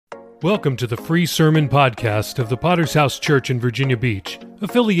Welcome to the free sermon podcast of the Potter's House Church in Virginia Beach,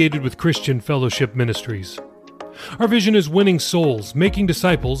 affiliated with Christian Fellowship Ministries. Our vision is winning souls, making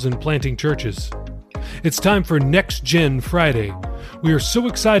disciples, and planting churches. It's time for Next Gen Friday. We are so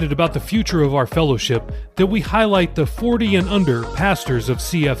excited about the future of our fellowship that we highlight the 40 and under pastors of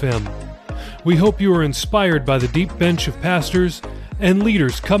CFM. We hope you are inspired by the deep bench of pastors and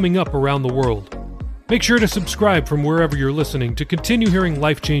leaders coming up around the world. Make sure to subscribe from wherever you're listening to continue hearing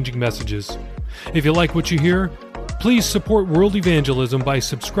life-changing messages. If you like what you hear, please support world evangelism by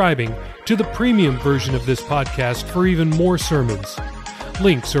subscribing to the premium version of this podcast for even more sermons.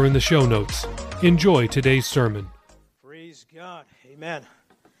 Links are in the show notes. Enjoy today's sermon. Praise God. Amen.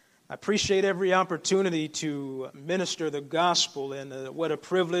 I appreciate every opportunity to minister the gospel, and what a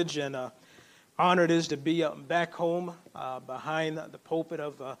privilege and honor it is to be back home behind the pulpit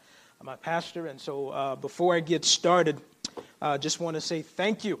of my pastor. And so before I get started, I just want to say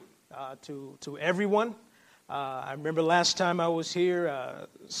thank you to everyone. I remember last time I was here,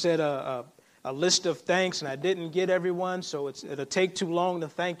 said a list of thanks, and I didn't get everyone, so it'll take too long to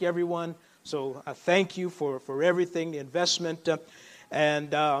thank everyone. So I thank you for everything, the investment. And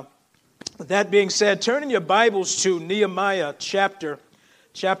that being said, turn in your Bibles to Nehemiah chapter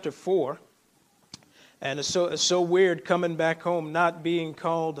 4. And it's so weird coming back home not being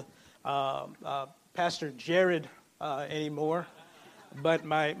called Pastor Jared anymore, but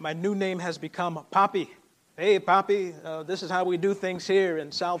my new name has become Poppy. Hey, Poppy, this is how we do things here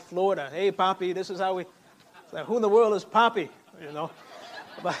in South Florida. Hey, Poppy, this is how we... Like, who in the world is Poppy? You know?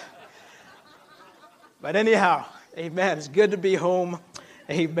 But anyhow, amen. It's good to be home,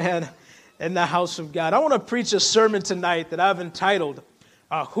 amen, in the house of God. I want to preach a sermon tonight that I've entitled,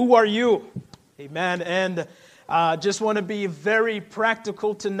 Who Are You? Amen. And just want to be very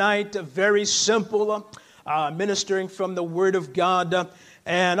practical tonight, very simple, ministering from the Word of God.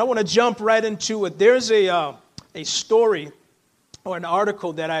 And I want to jump right into it. There's a story or an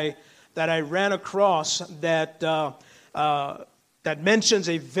article that I ran across that mentions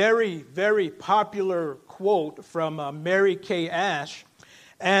a very, very popular quote from Mary Kay Ash.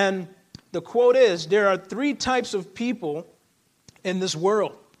 And the quote is, there are three types of people in this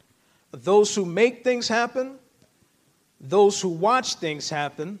world: those who make things happen, those who watch things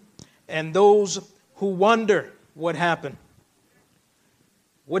happen, and those who wonder what happened.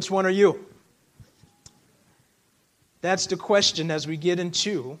 Which one are you? That's the question as we get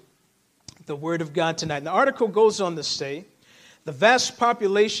into the Word of God tonight. And the article goes on to say, the vast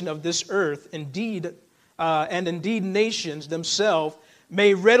population of this earth, indeed nations themselves,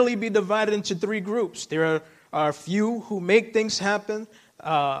 may readily be divided into three groups. There are few who make things happen,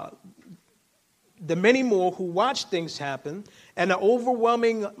 the many more who watch things happen, and the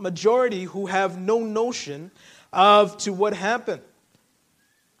overwhelming majority who have no notion of to what happened.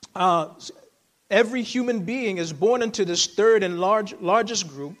 Every human being is born into this third and largest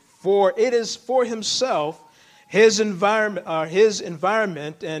group, for it is for himself, his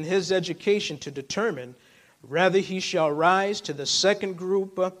environment, and his education to determine whether he shall rise to the second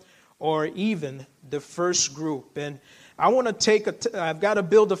group or even the first group. And I want to I've got to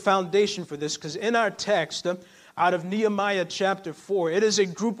build a foundation for this, because in our text, out of Nehemiah chapter 4, it is a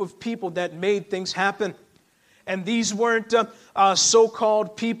group of people that made things happen. And these weren't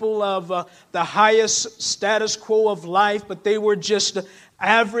so-called people of the highest status quo of life, but they were just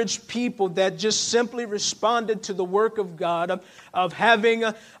average people that just simply responded to the work of God, of having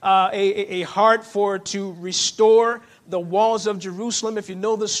a heart to restore the walls of Jerusalem. If you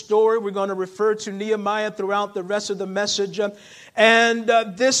know the story, we're going to refer to Nehemiah throughout the rest of the message. And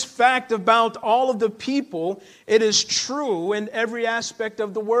this fact about all of the people, it is true in every aspect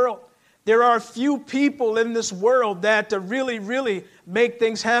of the world. There are few people in this world that really, really make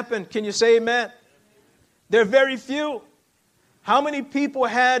things happen. Can you say amen? There are very few. How many people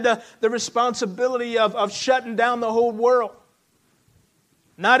had the responsibility of shutting down the whole world?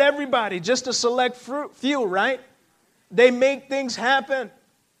 Not everybody, just a select few, right? They make things happen.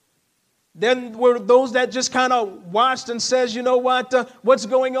 Then were those that just kind of watched and says, you know what's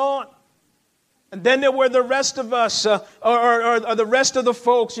going on? And then there were the rest of us, or the rest of the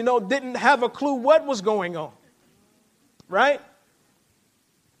folks, didn't have a clue what was going on. Right?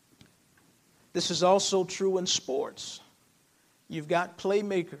 This is also true in sports. You've got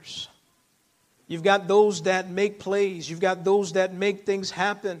playmakers. You've got those that make plays. You've got those that make things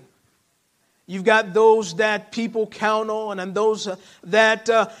happen. You've got those that people count on, and those that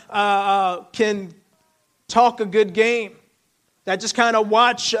can talk a good game, that just kind of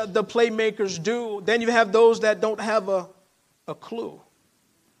watch the playmakers do. Then you have those that don't have a clue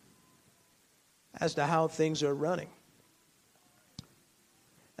as to how things are running.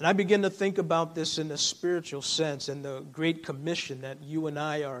 And I begin to think about this in a spiritual sense and the Great Commission that you and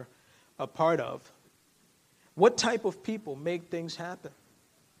I are a part of. What type of people make things happen?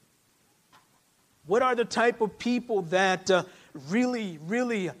 What are the type of people that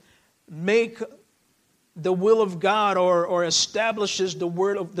really make the will of God or establishes the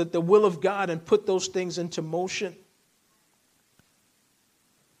will of God and put those things into motion?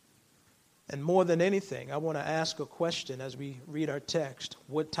 And more than anything, I want to ask a question as we read our text.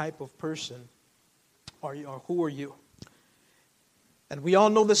 What type of person are you, or who are you? And we all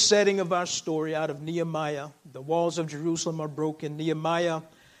know the setting of our story out of Nehemiah. The walls of Jerusalem are broken. Nehemiah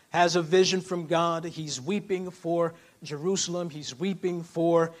has a vision from God. He's weeping for Jerusalem. He's weeping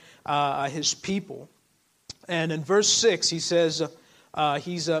for his people. And in verse 6, he says,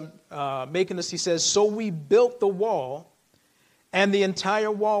 he says, so we built the wall, and the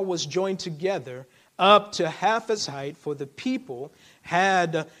entire wall was joined together up to half its height, for the people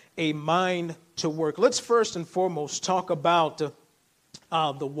had a mind to work. Let's first and foremost talk about the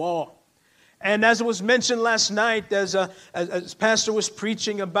wall. And as it was mentioned last night, as Pastor was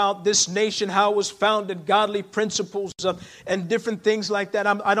preaching about this nation, how it was founded, godly principles, and different things like that,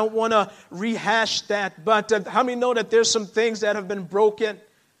 I don't want to rehash that. But how many know that there's some things that have been broken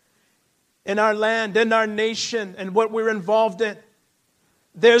in our land, in our nation, and what we're involved in?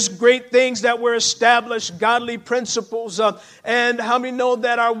 There's great things that were established, godly principles, and how many know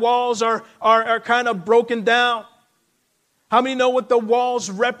that our walls are kind of broken down? How many know what the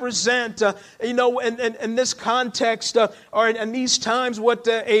walls represent? In this context, or in these times, what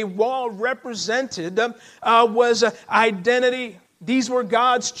a wall represented was identity. These were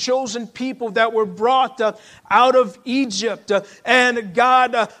God's chosen people that were brought out of Egypt, and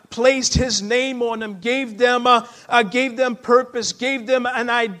God placed His name on them, gave them purpose, gave them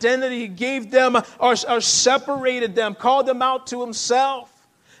an identity, gave them or separated them, called them out to Himself,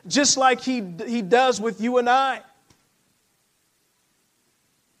 just like He does with you and I.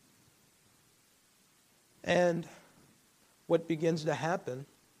 And what begins to happen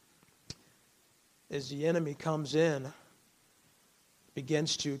is the enemy comes in,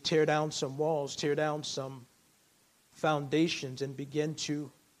 begins to tear down some walls, tear down some foundations, and begin to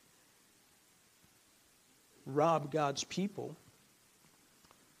rob God's people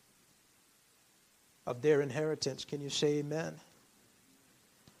of their inheritance. Can you say amen?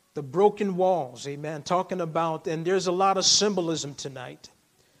 The broken walls, amen. Talking about, and there's a lot of symbolism tonight.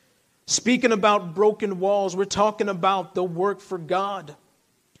 Speaking about broken walls, we're talking about the work for God.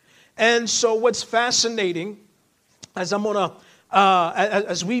 And so what's fascinating, as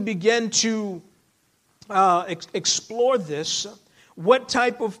we begin to explore this, what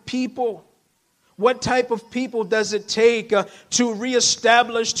type of people does it take to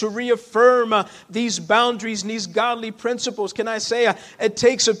reestablish, to reaffirm these boundaries and these godly principles? Can I say it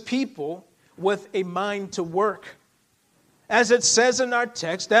takes a people with a mind to work? As it says in our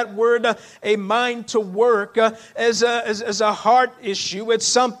text, that word, a mind to work, is a heart issue. It's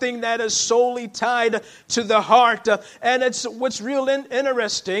something that is solely tied to the heart. And it's what's real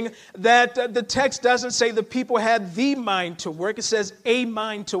interesting, that the text doesn't say the people had the mind to work. It says a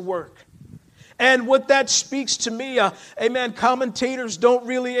mind to work. And what that speaks to me, amen, commentators don't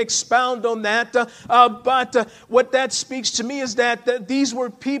really expound on that, but what that speaks to me is that these were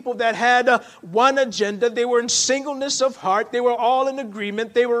people that had one agenda. They were in singleness of heart. They were all in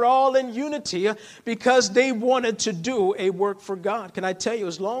agreement. They were all in unity because they wanted to do a work for God. Can I tell you,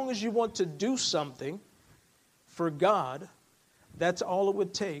 as long as you want to do something for God, that's all it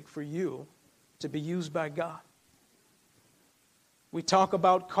would take for you to be used by God. We talk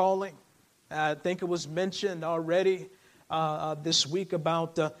about calling. I think it was mentioned already this week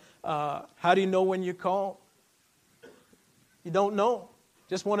about how do you know when you're called? You don't know.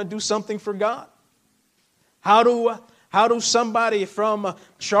 Just want to do something for God. How do somebody from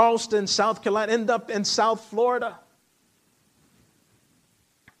Charleston, South Carolina, end up in South Florida?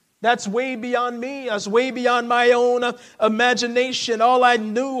 That's way beyond me. That's way beyond my own imagination. All I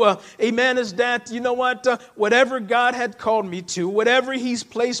knew, amen, is that, you know what, whatever God had called me to, whatever He's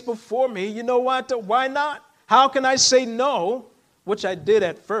placed before me, you know what, why not? How can I say no, which I did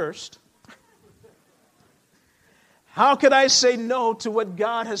at first? How could I say no to what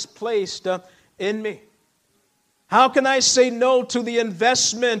God has placed in me? How can I say no to the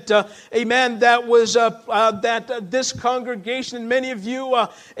investment, amen, that was this congregation and many of you,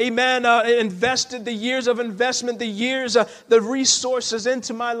 amen, invested the years of investment, the resources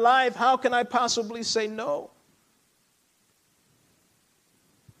into my life. How can I possibly say no?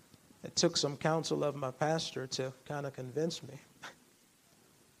 It took some counsel of my pastor to kind of convince me.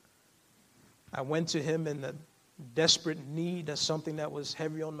 I went to him in the desperate need, something that was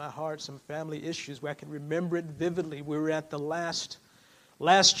heavy on my heart, some family issues where I can remember it vividly. We were at the last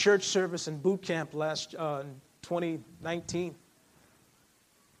church service in boot camp in 2019.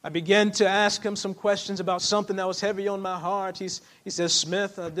 I began to ask him some questions about something that was heavy on my heart. He says,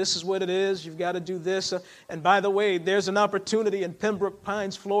 Smith, this is what it is. You've got to do this. And by the way, there's an opportunity in Pembroke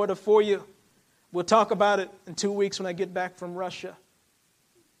Pines, Florida for you. We'll talk about it in 2 weeks when I get back from Russia.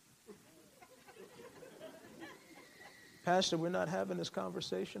 Pastor, we're not having this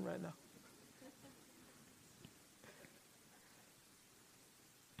conversation right now.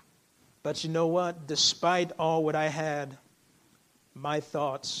 But you know what? Despite all what I had, my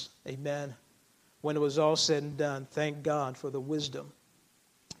thoughts, amen, when it was all said and done, thank God for the wisdom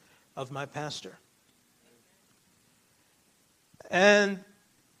of my pastor. And,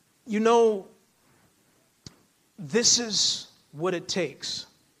 you know, this is what it takes.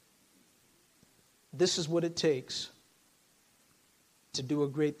 This is what it takes to do a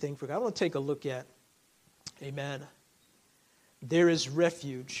great thing for God. I want to take a look at, amen, there is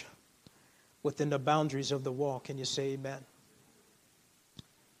refuge within the boundaries of the wall. Can you say amen?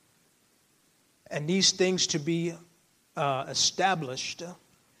 And these things to be established.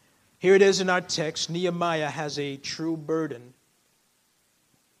 Here it is in our text. Nehemiah has a true burden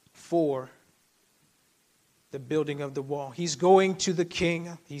for the building of the wall. He's going to the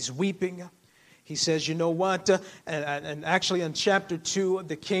king. He's weeping. He says, you know what? And actually in chapter 2,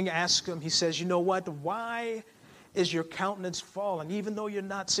 the king asks him, he says, you know what? Why is your countenance fallen? Even though you're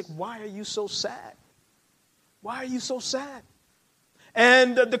not sick, why are you so sad? Why are you so sad?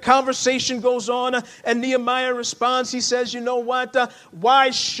 And the conversation goes on, and Nehemiah responds. He says, you know what?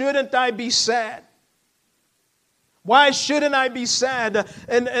 Why shouldn't I be sad? Why shouldn't I be sad?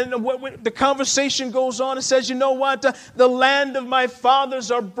 And the conversation goes on and says, you know what? The land of my fathers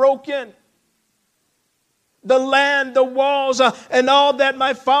are broken. The land, the walls, and all that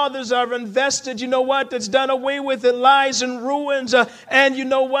my fathers have invested, you know what? It's done away with. It lies in ruins. And you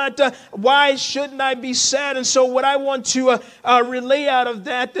know what? Why shouldn't I be sad? And so what I want to relay out of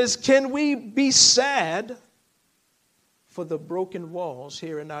that is, can we be sad for the broken walls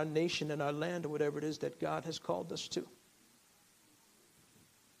here in our nation and our land, or whatever it is that God has called us to?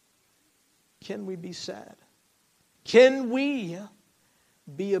 Can we be sad? Can we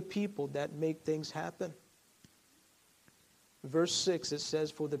be a people that make things happen? Verse 6, it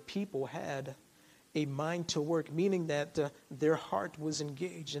says, for the people had a mind to work, meaning that their heart was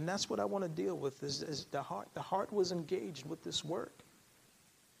engaged. And that's what I want to deal with, is the heart. The heart was engaged with this work.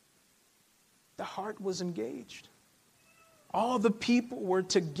 The heart was engaged. All the people were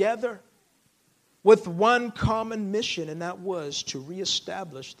together with one common mission, and that was to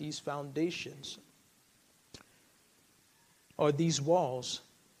reestablish these foundations, or these walls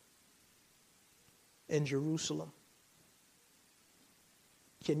in Jerusalem.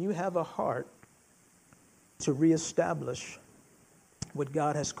 Can you have a heart to reestablish what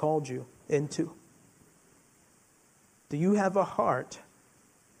God has called you into? Do you have a heart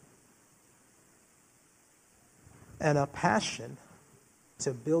and a passion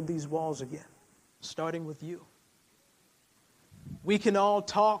to build these walls again, starting with you? We can all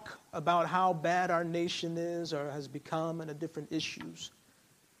talk about how bad our nation is or has become and the different issues.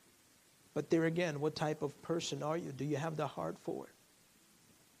 But there again, what type of person are you? Do you have the heart for it?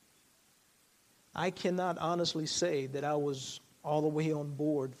 I cannot honestly say that I was all the way on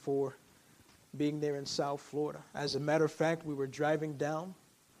board for being there in South Florida. As a matter of fact, we were driving down,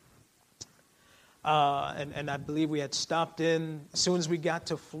 and I believe we had stopped in, as soon as we got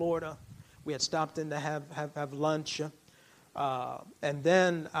to Florida, we had stopped in to have lunch. And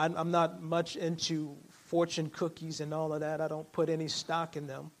then I'm not much into fortune cookies and all of that. I don't put any stock in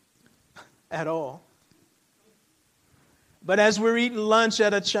them at all. But as we're eating lunch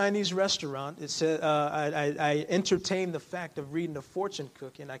at a Chinese restaurant, it said I entertained the fact of reading a fortune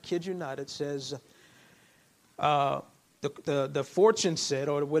cookie, and I kid you not, it says the fortune said,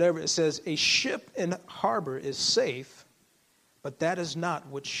 or whatever it says, a ship in harbor is safe, but that is not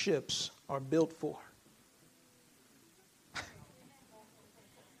what ships are built for.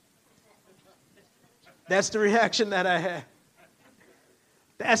 That's the reaction that I had.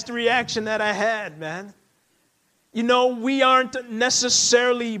 That's the reaction that I had, man. You know, we aren't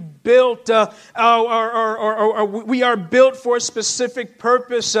necessarily built, or we are built for a specific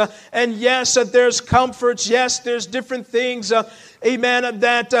purpose. And yes, there's comforts. Yes, there's different things, amen,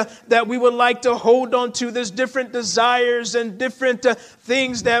 that we would like to hold on to. There's different desires and different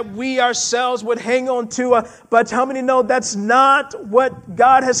things that we ourselves would hang on to. But how many know that's not what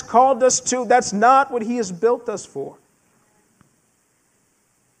God has called us to? That's not what He has built us for.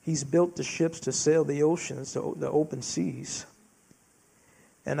 He's built the ships to sail the oceans, the open seas.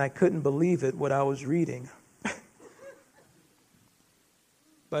 And I couldn't believe it what I was reading.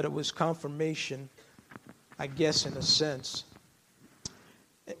 But it was confirmation, I guess in a sense,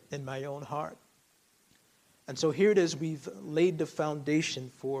 in my own heart. And so here it is, we've laid the foundation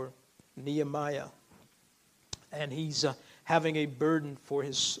for Nehemiah. And he's having a burden for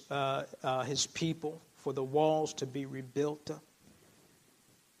his people, for the walls to be rebuilt.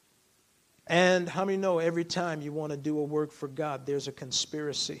 And how many know every time you want to do a work for God, there's a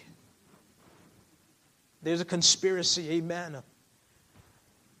conspiracy? There's a conspiracy, amen.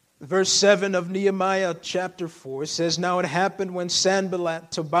 Verse 7 of Nehemiah chapter 4 says, "Now it happened when Sanballat,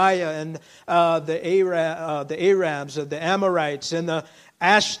 Tobiah, and the Arabs, the Amorites, and the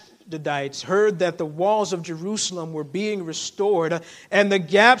Ashdodites heard that the walls of Jerusalem were being restored and the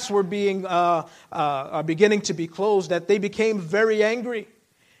gaps were beginning to be closed, that they became very angry.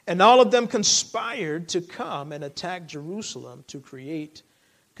 And all of them conspired to come and attack Jerusalem to create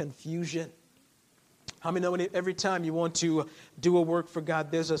confusion." How many know every time you want to do a work for God,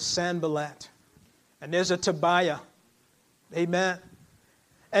 there's a Sanballat and there's a Tobiah. Amen.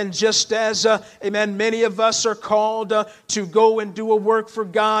 And just as, amen, many of us are called to go and do a work for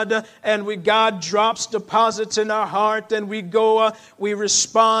God, and God drops deposits in our heart, and we go, we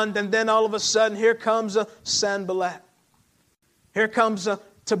respond, and then all of a sudden, here comes a Sanballat. Here comes a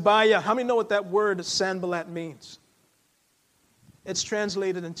Tobiah. How many know what that word Sanballat means? It's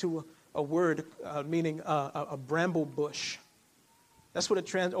translated into a word meaning a bramble bush. That's what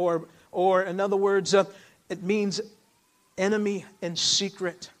it or in other words, it means enemy in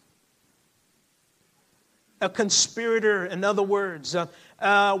secret. A conspirator, in other words.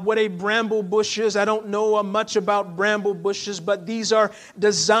 What a bramble bush is, I don't know much about bramble bushes, but these are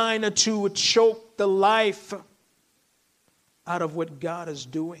designed to choke the life out of what God is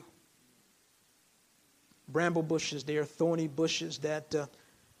doing. Bramble bushes, they are thorny bushes that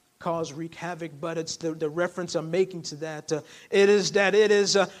wreak havoc, but it's the reference I'm making to that. It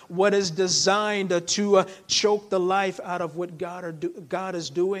is what is designed to choke the life out of what God is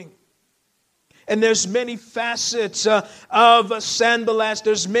doing. And there's many facets of Sanballat.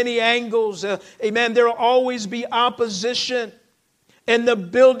 There's many angles. Amen. There will always be opposition in the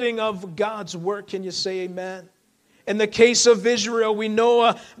building of God's work. Can you say amen? In the case of Israel, we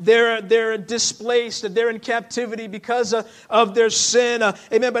know they're displaced, they're in captivity because of their sin.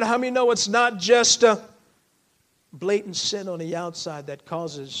 Amen. But how many know it's not just blatant sin on the outside that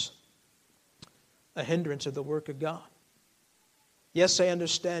causes a hindrance of the work of God? Yes, I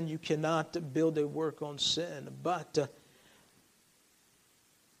understand you cannot build a work on sin, but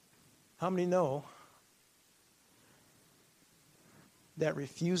how many know that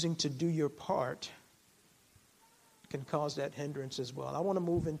refusing to do your part can cause that hindrance as well? I want to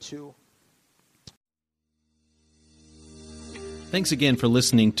move into... Thanks again for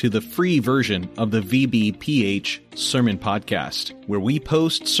listening to the free version of the VBPH Sermon Podcast, where we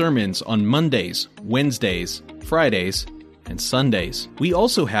post sermons on Mondays, Wednesdays, Fridays, and Sundays. We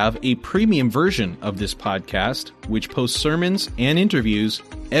also have a premium version of this podcast, which posts sermons and interviews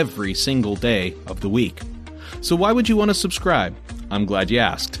every single day of the week. So why would you want to subscribe? I'm glad you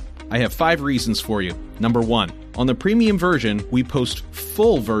asked. I have 5 reasons for you. Number 1, on the premium version, we post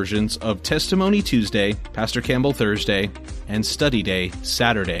full versions of Testimony Tuesday, Pastor Campbell Thursday, and Study Day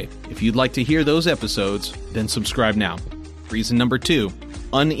Saturday. If you'd like to hear those episodes, then subscribe now. Reason number 2,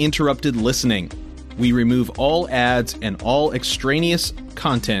 uninterrupted listening. We remove all ads and all extraneous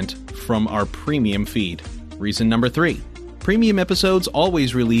content from our premium feed. Reason number 3, premium episodes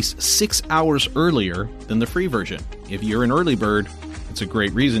always release 6 hours earlier than the free version. If you're an early bird, it's a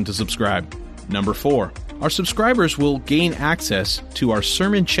great reason to subscribe. Number 4, our subscribers will gain access to our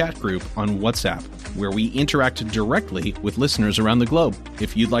sermon chat group on WhatsApp, where we interact directly with listeners around the globe.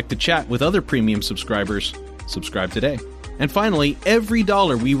 If you'd like to chat with other premium subscribers, subscribe today. And finally, every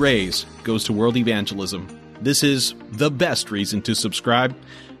dollar we raise goes to world evangelism. This is the best reason to subscribe,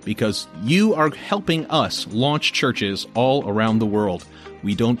 because you are helping us launch churches all around the world.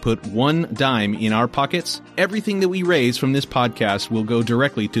 We don't put one dime in our pockets. Everything that we raise from this podcast will go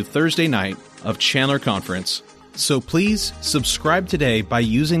directly to Thursday night of Chandler Conference. So please subscribe today by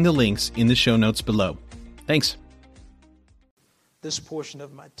using the links in the show notes below. Thanks. This portion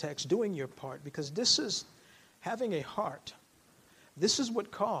of my text, doing your part, because this is having a heart. This is what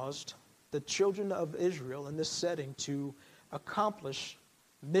caused the children of Israel in this setting to accomplish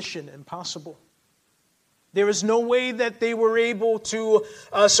mission impossible. There is no way that they were able to,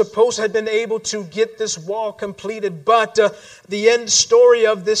 had been able to get this wall completed. But the end story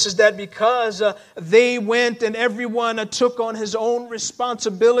of this is that because they went and everyone took on his own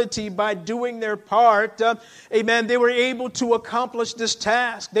responsibility by doing their part, amen, they were able to accomplish this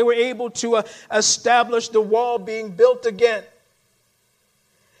task. They were able to establish the wall being built again.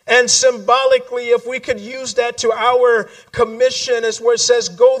 And symbolically, if we could use that to our commission, is where it says,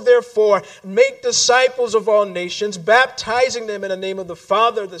 go therefore, make disciples of all nations, baptizing them in the name of the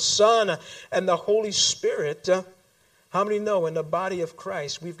Father, the Son, and the Holy Spirit. How many know in the body of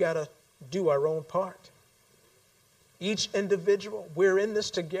Christ, we've got to do our own part? Each individual, we're in this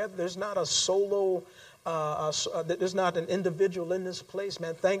together. There's not a solo, there's not an individual in this place,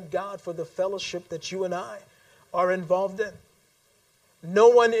 man. Thank God for the fellowship that you and I are involved in. No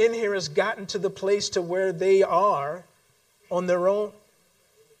one in here has gotten to the place to where they are on their own.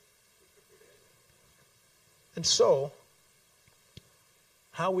 And so,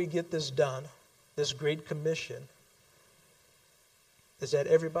 how we get this done, this great commission, is that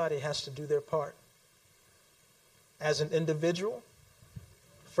everybody has to do their part. As an individual,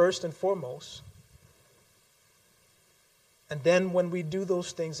 first and foremost. And then when we do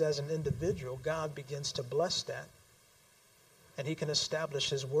those things as an individual, God begins to bless that. And he can establish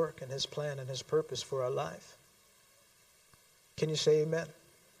his work and his plan and his purpose for our life. Can you say amen?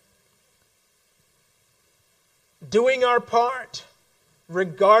 Doing our part,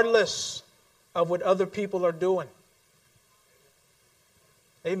 regardless of what other people are doing.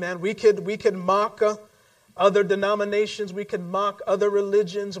 Amen. We could mock other denominations. We could mock other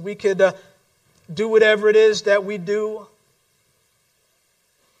religions. We could do whatever it is that we do.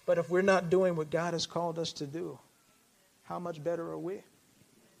 But if we're not doing what God has called us to do, how much better are we?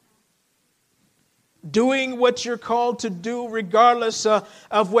 Doing what you're called to do regardless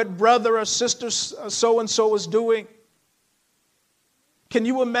of what brother or sister so-and-so is doing. Can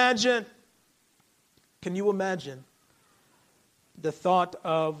you imagine the thought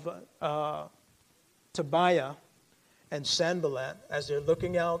of Tobiah and Sanballat as they're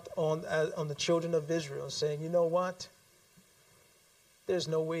looking out on the children of Israel and saying, you know what? There's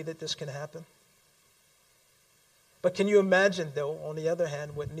no way that this can happen. But can you imagine, though, on the other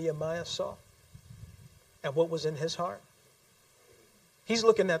hand, what Nehemiah saw and what was in his heart? He's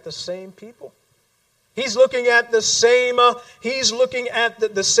looking at the same people. He's looking at the same.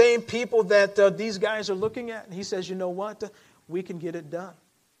 The same people that these guys are looking at, and he says, "You know what? We can get it done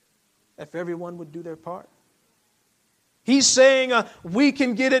if everyone would do their part." He's saying, "We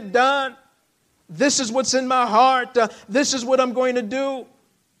can get it done. This is what's in my heart. This is what I'm going to do."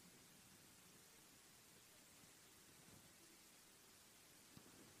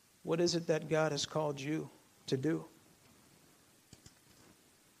 What is it that God has called you to do?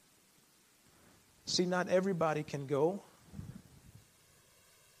 See, not everybody can go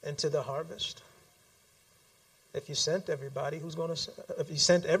into the harvest. If you sent everybody, who's going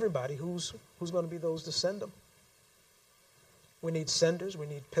to be those to send them? We need senders, we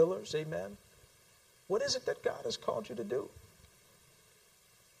need pillars, amen. What is it that God has called you to do?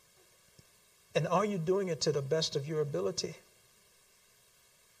 And are you doing it to the best of your ability?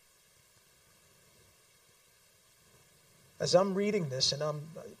 As I'm reading this and I'm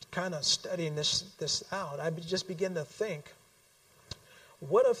kind of studying this out, I just begin to think,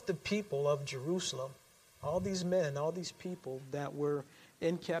 what if the people of Jerusalem, all these men, all these people that were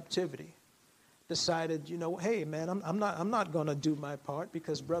in captivity, decided, you know, hey man, I'm not going to do my part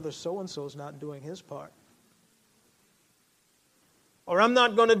because brother so-and-so is not doing his part. Or I'm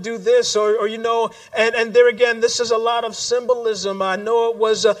not going to do this, or you know, and there again, this is a lot of symbolism. I know it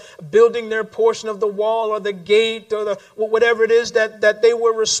was building their portion of the wall or the gate or whatever it is that they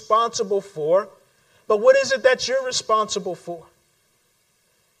were responsible for. But what is it that you're responsible for?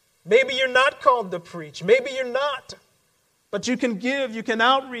 Maybe you're not called to preach. Maybe you're not. But you can give, you can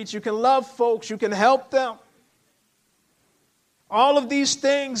outreach, you can love folks, you can help them. All of these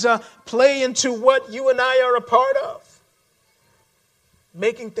things play into what you and I are a part of.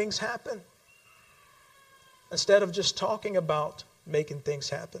 Making things happen. Instead of just talking about making things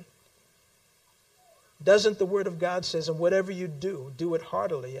happen. Doesn't the Word of God says, and whatever you do, do it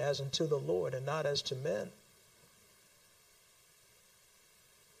heartily as unto the Lord and not as to men.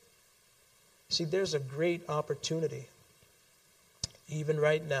 See, there's a great opportunity, even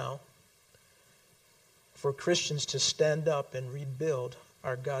right now, for Christians to stand up and rebuild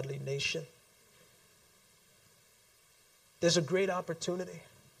our godly nation. There's a great opportunity.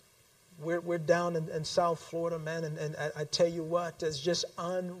 We're down in South Florida, man, and I tell you what, it's just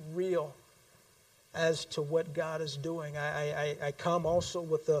unreal as to what God is doing. I come also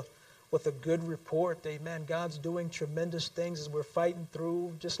with with a good report. Amen. God's doing tremendous things as we're fighting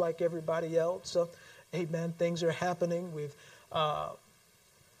through, just like everybody else. Amen. Things are happening. But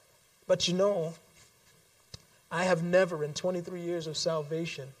you know, I have never in 23 years of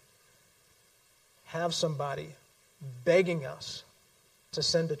salvation have somebody begging us to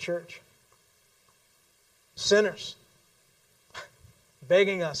send to church. Sinners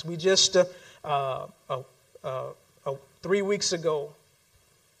begging us. We just 3 weeks ago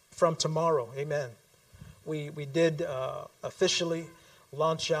from tomorrow, amen, we did officially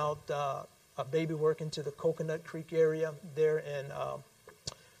launch out a baby work into the Coconut Creek area there in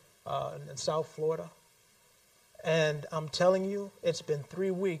South Florida. And I'm telling you, it's been 3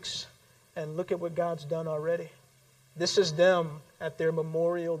 weeks, and look at what God's done already. This is them at their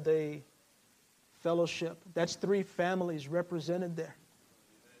Memorial Day fellowship. That's 3 families represented there.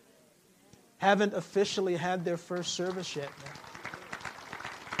 Haven't officially had their first service yet, man.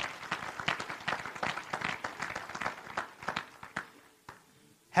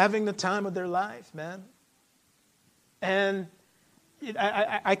 Having the time of their life, man. And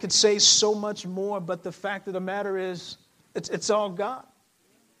I could say so much more, but the fact of the matter is, it's all God.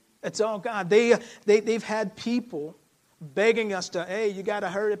 It's all God. They've had people begging us to, hey, you got to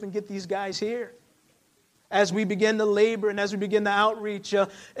hurry up and get these guys here. As we begin to labor and as we begin to outreach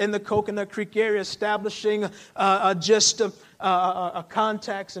in the Coconut Creek area, establishing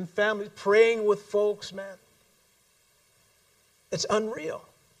contacts and families, praying with folks, man. It's unreal.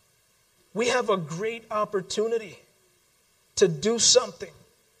 We have a great opportunity to do something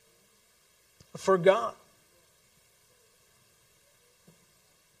for God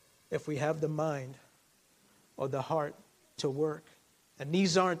if we have the mind or the heart to work. And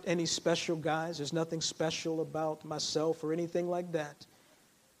these aren't any special guys. There's nothing special about myself or anything like that.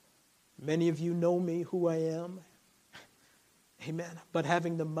 Many of you know me, who I am. Amen. But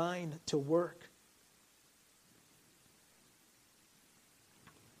having the mind to work.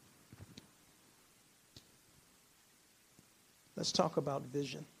 Let's talk about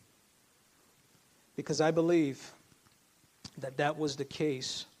vision. Because I believe that was the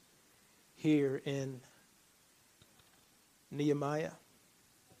case here in Nehemiah.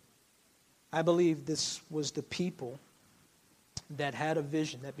 I believe this was the people that had a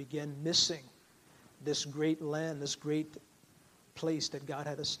vision that began missing this great land, this great place that God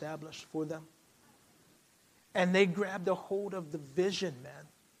had established for them. And they grabbed a hold of the vision, man,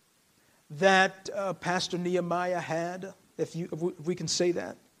 that Pastor Nehemiah had, if we can say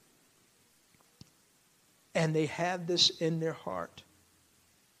that. And they had this in their heart.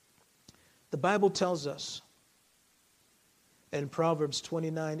 The Bible tells us in Proverbs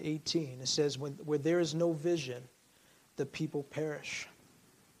 29:18, it says, where there is no vision, the people perish.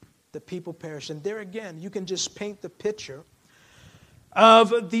 The people perish. And there again, you can just paint the picture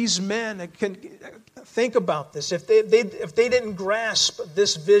of these men. Think about this. If they didn't grasp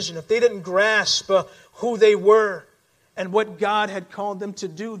this vision, if they didn't grasp who they were and what God had called them to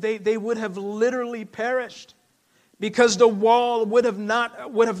do, they would have literally perished. Because the wall would have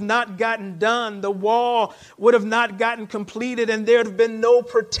not gotten done. The wall would have not gotten completed, and there would have been no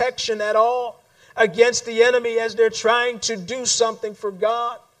protection at all against the enemy as they're trying to do something for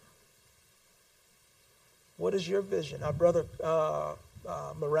God. What is your vision? Our brother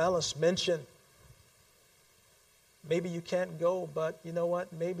Morales mentioned, maybe you can't go, but you know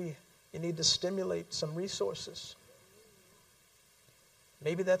what? Maybe you need to stimulate some resources.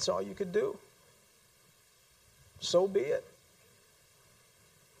 Maybe that's all you could do. So be it.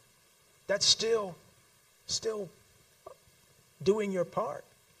 That's still doing your part.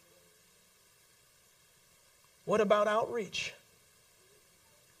 What about outreach?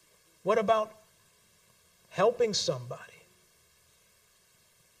 What about helping somebody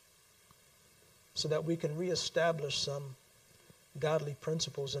so that we can reestablish some godly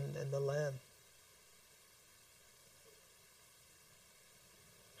principles in the land?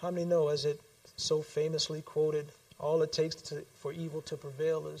 How many know, as it so famously quoted, all it takes for evil to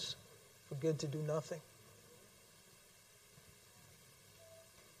prevail is for good to do nothing?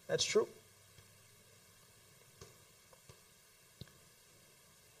 That's true.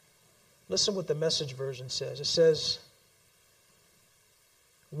 Listen what the Message version says. It says,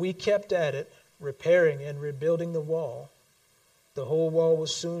 we kept at it, repairing and rebuilding the wall. The whole wall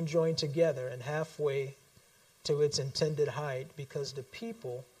was soon joined together and halfway to its intended height, because the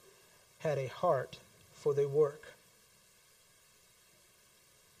people had a heart for their work.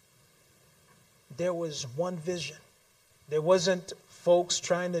 There was one vision. There wasn't folks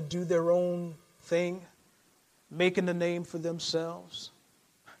trying to do their own thing, making a name for themselves.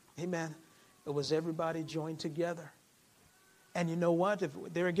 Amen. It was everybody joined together. And you know what?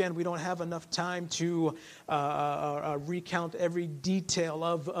 There again, we don't have enough time to recount every detail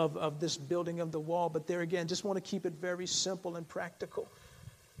of this building of the wall. But there again, just want to keep it very simple and practical.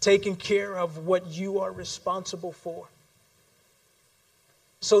 Taking care of what you are responsible for.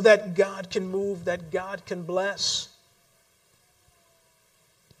 So that God can move, that God can bless,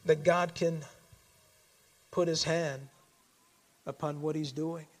 that God can put His hand upon what He's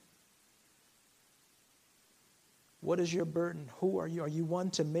doing. What is your burden? Who are you? Are you one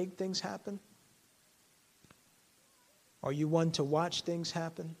to make things happen? Are you one to watch things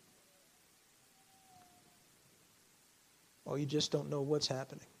happen? Or you just don't know what's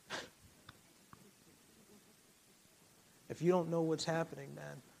happening? If you don't know what's happening,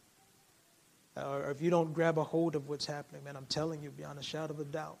 man, or if you don't grab a hold of what's happening, man, I'm telling you, beyond a shadow of a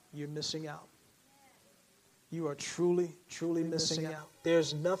doubt, you're missing out. You are truly, truly missing out.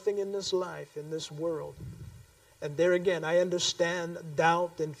 There's nothing in this life, in this world. And there again, I understand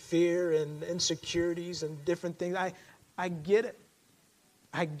doubt and fear and insecurities and different things. I get it.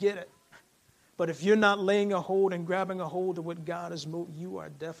 I get it. But if you're not laying a hold and grabbing a hold of what God has moved, you are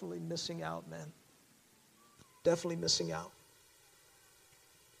definitely missing out, man. Definitely missing out.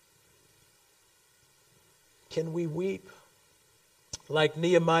 Can we weep like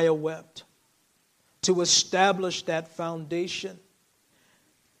Nehemiah wept to establish that foundation?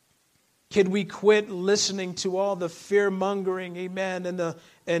 Can we quit listening to all the fear-mongering, amen, and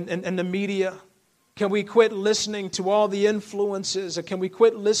the media? Can we quit listening to all the influences? Can we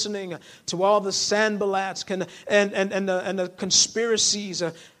quit listening to all the Sanballats and the conspiracies?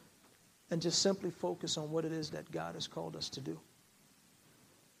 And just simply focus on what it is that God has called us to do.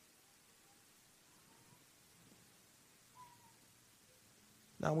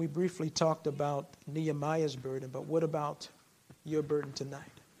 Now, we briefly talked about Nehemiah's burden, but what about your burden tonight?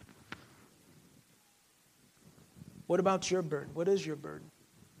 What about your burden? What is your burden?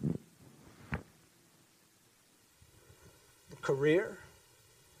 The career?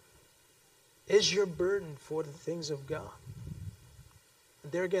 Is your burden for the things of God?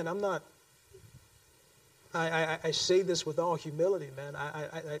 And there again, I say this with all humility, man.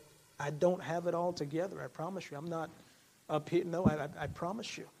 I don't have it all together. I promise you. I'm not up here. No, I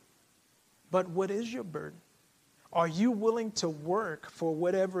promise you. But what is your burden? Are you willing to work for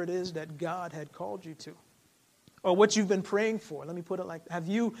whatever it is that God had called you to? Or what you've been praying for? Let me put it like that.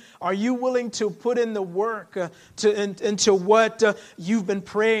 Are you willing to put in the work into what you've been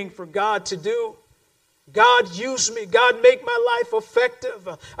praying for God to do? God, use me. God, make my life effective.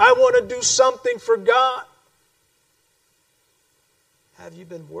 I want to do something for God. Have you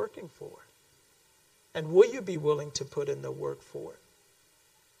been working for it? And will you be willing to put in the work for it?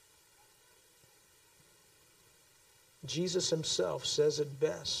 Jesus Himself says it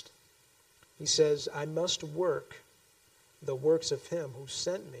best. He says, I must work the works of Him who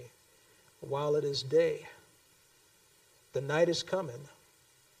sent me while it is day. The night is coming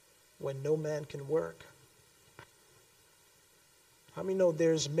when no man can work. How many know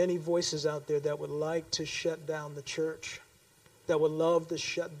there's many voices out there that would like to shut down the church, that would love to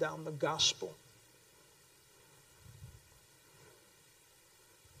shut down the gospel?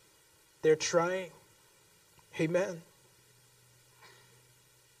 They're trying. Amen.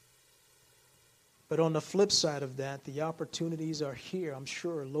 But on the flip side of that, the opportunities are here, I'm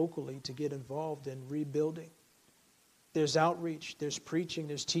sure, locally to get involved in rebuilding. There's outreach, there's preaching,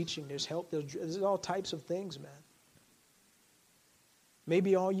 there's teaching, there's help, there's all types of things, man.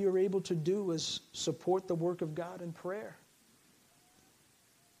 Maybe all you're able to do is support the work of God in prayer.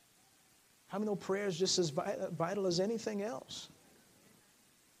 How many know prayer is just as vital as anything else?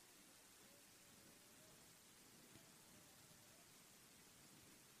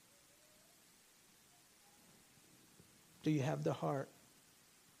 Do you have the heart?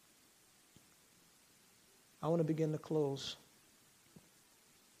 I want to begin to close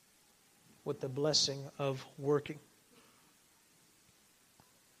with the blessing of working.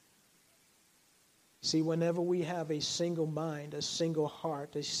 See, whenever we have a single mind, a single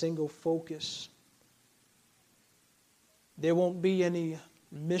heart, a single focus, there won't be any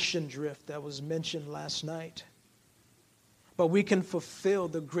mission drift that was mentioned last night. But we can fulfill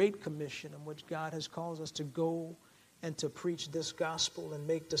the Great Commission in which God has called us to go and to preach this gospel and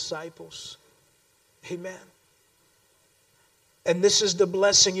make disciples. Amen. And this is the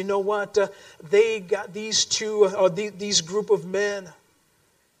blessing. You know what? They got these these group of men.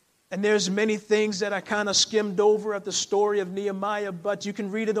 And there's many things that I kind of skimmed over of the story of Nehemiah, but you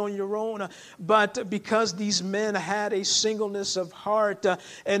can read it on your own. But because these men had a singleness of heart,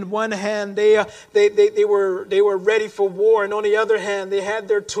 in one hand they were ready for war, and on the other hand they had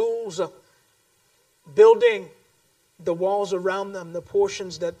their tools, building the walls around them, the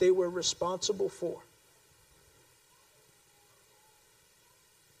portions that they were responsible for?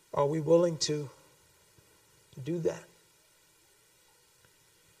 Are we willing to do that?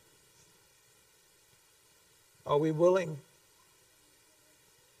 Are we willing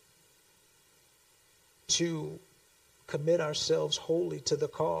to commit ourselves wholly to the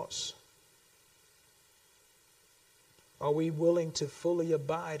cause? Are we willing to fully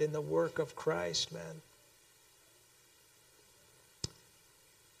abide in the work of Christ, man?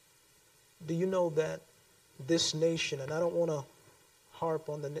 Do you know that this nation, and I don't want to harp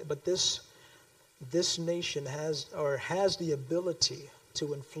on but this nation has the ability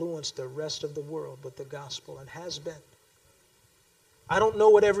to influence the rest of the world with the gospel, and has been. I don't know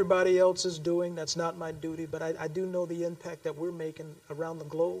what everybody else is doing. That's not my duty, but I do know the impact that we're making around the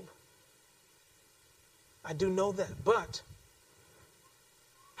globe. I do know that. But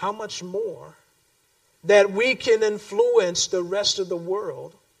how much more that we can influence the rest of the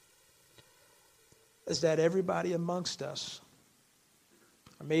world is that everybody amongst us,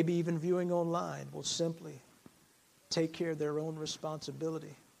 or maybe even viewing online, will simply take care of their own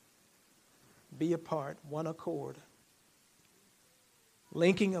responsibility, be a part, one accord,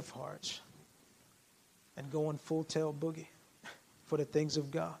 linking of hearts, and going full-tail boogie for the things of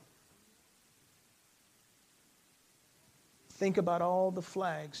God. Think about all the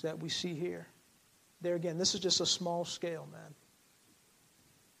flags that we see here. There again, this is just a small scale, man,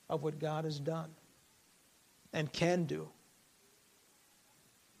 of what God has done and can do.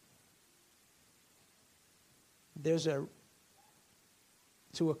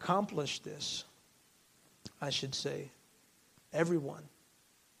 To accomplish this, I should say, everyone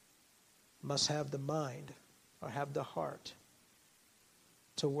must have the mind or have the heart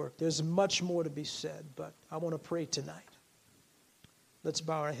to work. There's much more to be said, but I want to pray tonight. Let's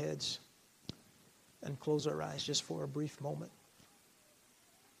bow our heads and close our eyes just for a brief moment.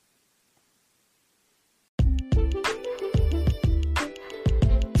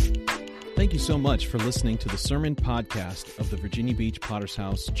 Thank you so much for listening to the sermon podcast of the Virginia Beach Potter's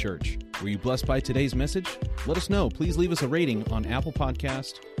House Church. Were you blessed by today's message? Let us know. Please leave us a rating on Apple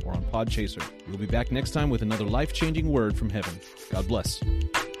Podcast or on Podchaser. We'll be back next time with another life-changing word from heaven. God bless.